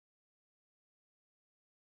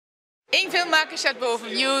Ingvill Makestad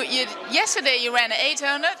Bovim, yesterday you ran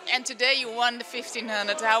 800 and today you won the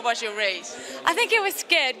 1500. How was your race? I think it was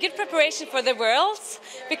good preparation for the Worlds,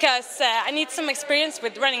 because I need some experience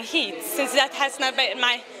with running heats, since that has not been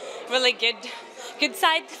my really good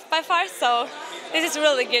side by far, so this is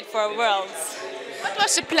really good for Worlds. What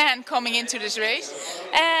was the plan coming into this race?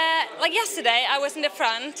 Like yesterday, I was in the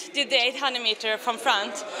front, did the 800 meter from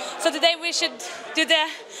front. So today we should do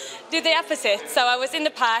the opposite. So I was in the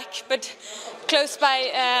pack, but close by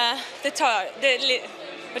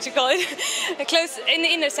close in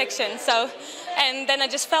the intersection. And then I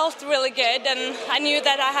just felt really good, and I knew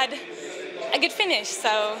that I had a good finish.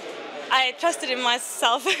 So I trusted in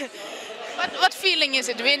myself. What feeling is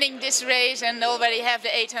it winning this race and already have the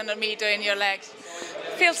 800 meter in your legs?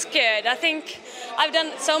 Feels good. I think I've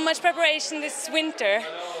done so much preparation this winter,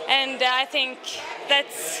 and I think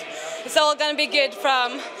it's all going to be good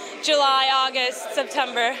from July, August,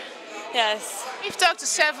 September. Yes. We've talked to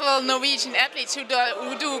several Norwegian athletes who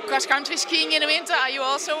do cross-country skiing in the winter. Are you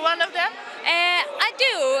also one of them? I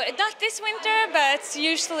do. Not this winter, but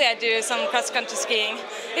usually I do some cross-country skiing.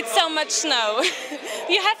 It's so much snow.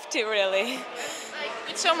 You have to, really.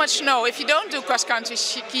 With so much snow, if you don't do cross-country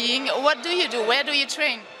skiing, what do you do? Where do you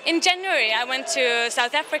train? In January I went to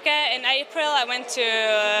South Africa. In April I went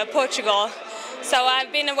to Portugal. So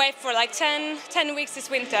I've been away for like 10 weeks this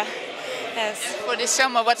winter. Yes. And for this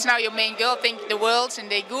summer, what's now your main goal? I think the Worlds in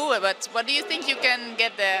Daegu, but what do you think you can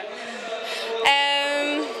get there?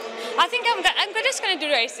 I think I'm just going to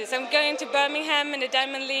do races. I'm going to Birmingham in the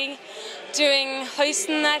Diamond League, doing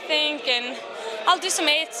Houston, I think, and I'll do some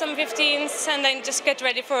 8s, some 15s, and then just get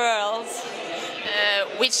ready for Worlds.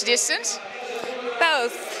 Which distance?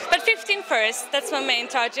 Both, but 15 first. That's my main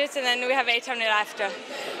target, and then we have 800 after.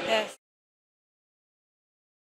 Yes.